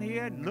communities around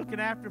here and looking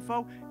after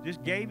folk,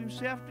 just gave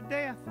himself to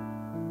death.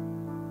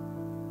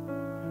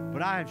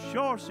 But I have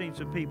sure seen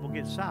some people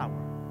get sour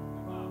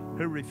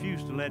who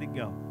refuse to let it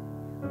go.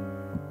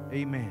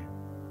 Amen.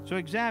 So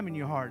examine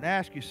your heart and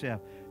ask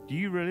yourself, do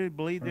you really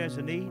believe there's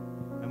a need?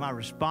 Am I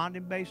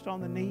responding based on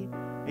the need?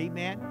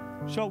 Amen.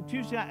 So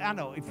Tuesday, I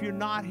know, if you're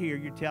not here,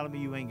 you're telling me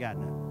you ain't got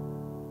nothing.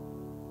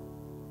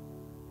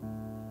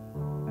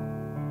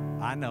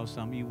 I know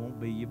some of you won't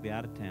be. You'll be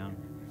out of town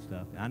and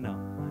stuff. I know.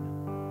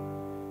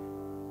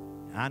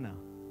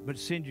 But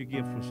send your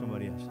gift for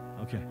somebody else.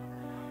 Okay.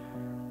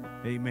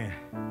 Amen.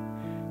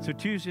 So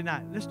Tuesday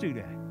night, let's do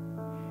that.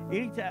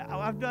 Anytime,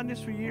 I've done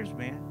this for years,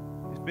 man.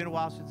 It's been a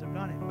while since I've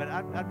done it. But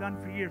I've done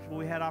it for years where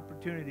we had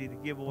opportunity to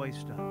give away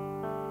stuff.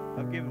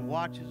 I've given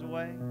watches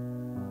away,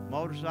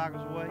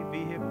 motorcycles away,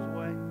 vehicles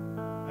away.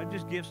 I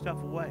just give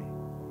stuff away.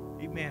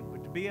 Amen.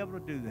 But to be able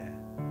to do that.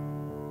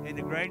 And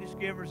the greatest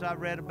givers I've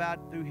read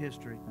about through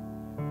history,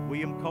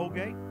 William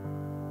Colgate,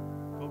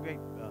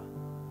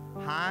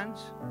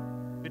 Heinz,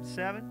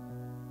 57,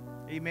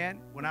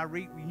 amen. When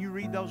you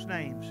read those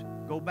names,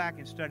 go back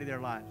and study their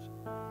lives.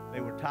 They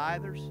were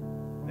tithers,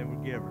 they were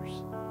givers,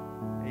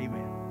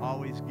 amen.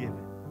 Always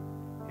giving.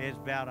 Heads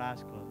bowed,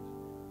 eyes closed.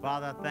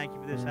 Father, I thank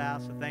you for this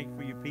house. I thank you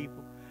for your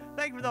people.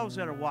 Thank you for those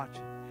that are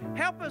watching.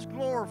 Help us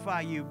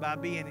glorify you by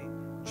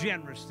being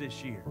generous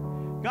this year.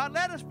 God,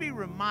 let us be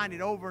reminded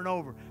over and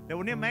over that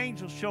when them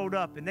angels showed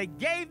up and they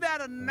gave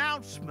that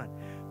announcement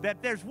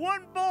that there's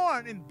one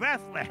born in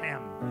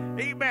Bethlehem,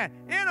 amen,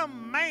 in a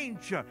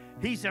manger.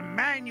 He's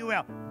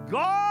Emmanuel,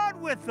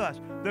 God with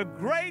us. The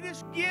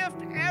greatest gift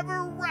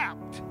ever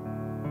wrapped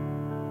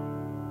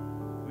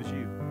was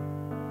you.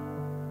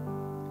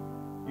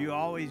 You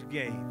always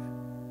gave.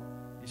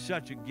 You're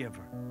such a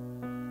giver.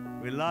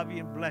 We love you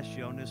and bless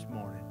you on this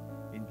morning.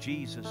 In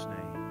Jesus'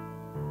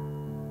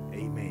 name,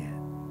 amen.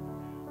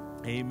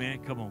 Amen.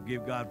 Come on,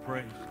 give God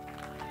praise.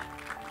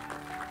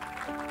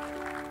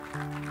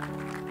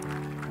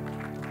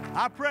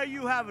 I pray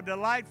you have a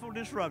delightful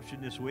disruption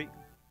this week.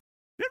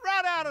 Get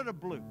right out of the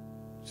blue.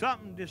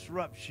 Something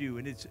disrupts you,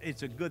 and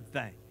it's a good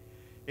thing.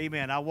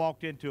 Amen. I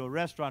walked into a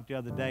restaurant the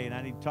other day, and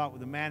I need to talk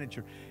with the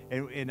manager.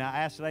 And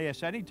I asked the lady, I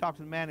said, I need to talk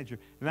to the manager.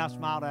 And I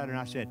smiled at her, and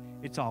I said,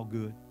 it's all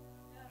good.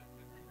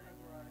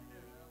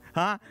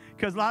 Huh?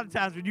 Because a lot of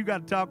times when you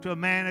got to talk to a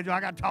manager, I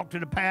got to talk to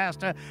the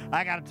pastor,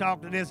 I got to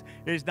talk to this,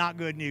 it's not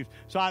good news.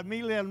 So I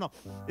immediately let them know,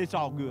 it's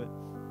all good.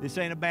 This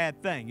ain't a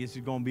bad thing. This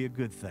is going to be a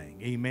good thing.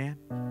 Amen?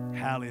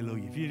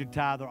 Hallelujah. If you need a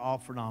tithe or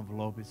offering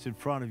envelope, it's in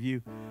front of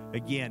you.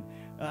 Again,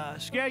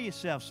 scare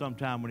yourself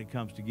sometime when it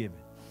comes to giving.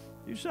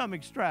 Do something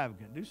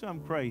extravagant. Do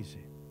something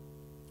crazy.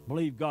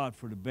 Believe God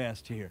for the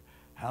best here.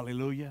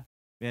 Hallelujah.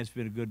 Man, it's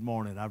been a good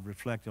morning. I've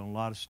reflected on a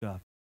lot of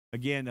stuff.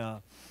 Again,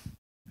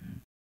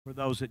 for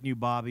those that knew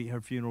Bobby,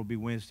 her funeral will be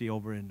Wednesday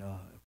over in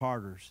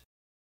Carter's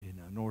in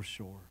North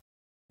Shore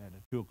at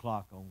 2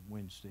 o'clock on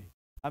Wednesday.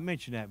 I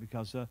mention that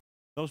because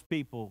those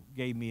people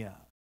gave me a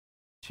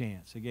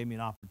chance. They gave me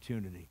an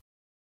opportunity.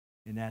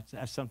 And that's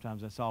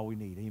sometimes that's all we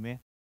need. Amen.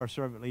 Our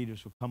servant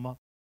leaders will come up.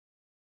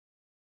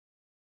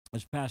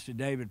 As Pastor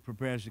David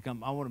prepares to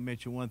come, I want to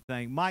mention one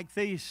thing. Mike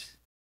Thies,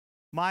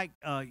 Mike,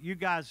 you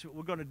guys,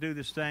 we're going to do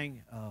this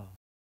thing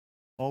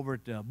over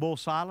at Bull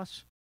Silas.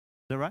 Is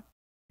that right?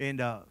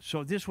 And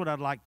so this is what I'd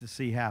like to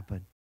see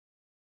happen.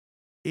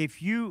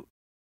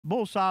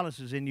 Bull Silas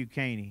is in New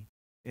Caney,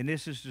 and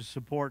this is to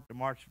support the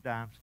March of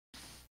Dimes.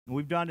 And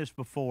we've done this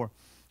before,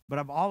 but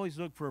I've always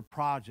looked for a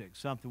project,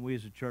 something we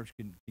as a church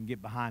can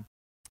get behind.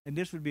 and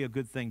this would be a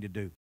good thing to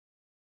do.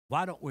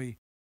 Why don't we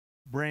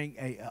bring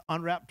a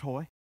unwrapped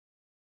toy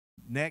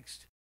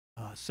next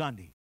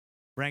Sunday?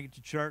 Bring it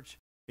to church.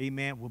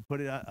 Amen. We'll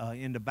put it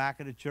in the back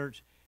of the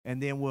church,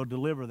 and then we'll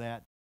deliver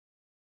that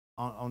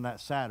on that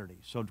Saturday.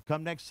 So to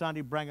come next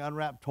Sunday, bring an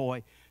unwrapped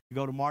toy to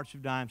go to March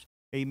of Dimes.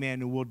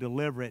 Amen. And we'll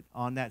deliver it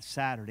on that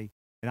Saturday.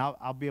 And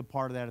I'll be a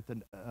part of that at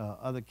the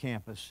other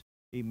campus.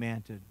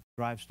 Amen. To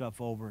drive stuff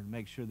over and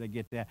make sure they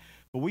get that.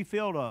 But we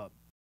filled a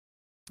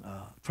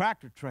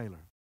tractor trailer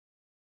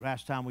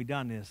last time we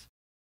done this.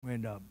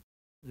 And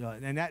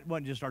that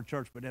wasn't just our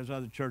church, but there's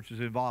other churches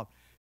involved.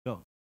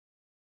 So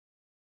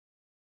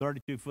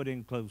 32-foot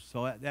enclosed.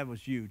 So that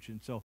was huge.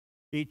 And so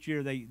each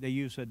year they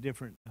use a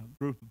different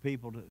group of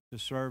people to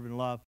serve and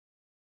love.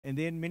 And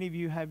then many of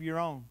you have your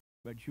own,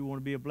 but you want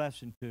to be a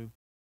blessing to.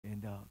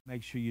 And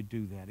make sure you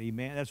do that.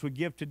 Amen. That's what we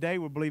give today.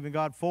 We're believing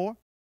God for.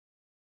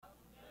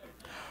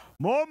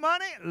 More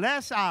money,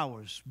 less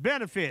hours,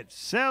 benefits,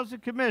 sales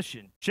and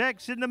commission,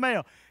 checks in the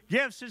mail,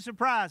 gifts and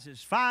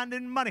surprises,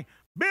 finding money,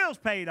 bills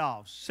paid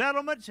off,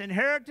 settlements,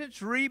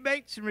 inheritance,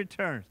 rebates, and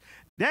returns.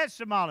 Debts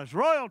demolished,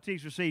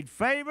 royalties received,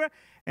 favor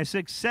and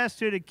success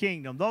to the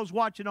kingdom. Those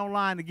watching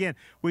online, again,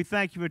 we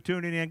thank you for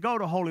tuning in. Go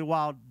to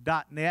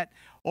holywild.net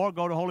or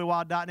go to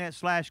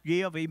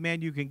holywild.net/give.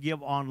 Amen. You can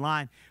give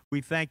online.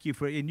 We thank you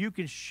for it. And you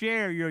can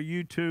share your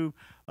YouTube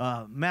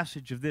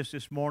message of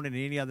this morning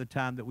and any other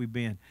time that we've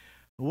been.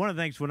 One of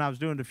the things when I was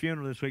doing the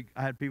funeral this week,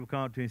 I had people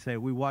come up to me and say,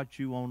 we watch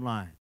you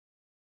online.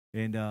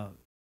 And,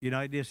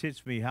 it just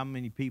hits me how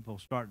many people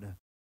start to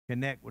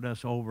connect with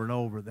us over and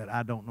over that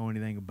I don't know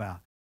anything about.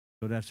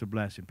 So that's a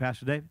blessing.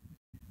 Pastor David?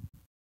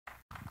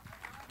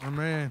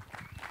 Amen.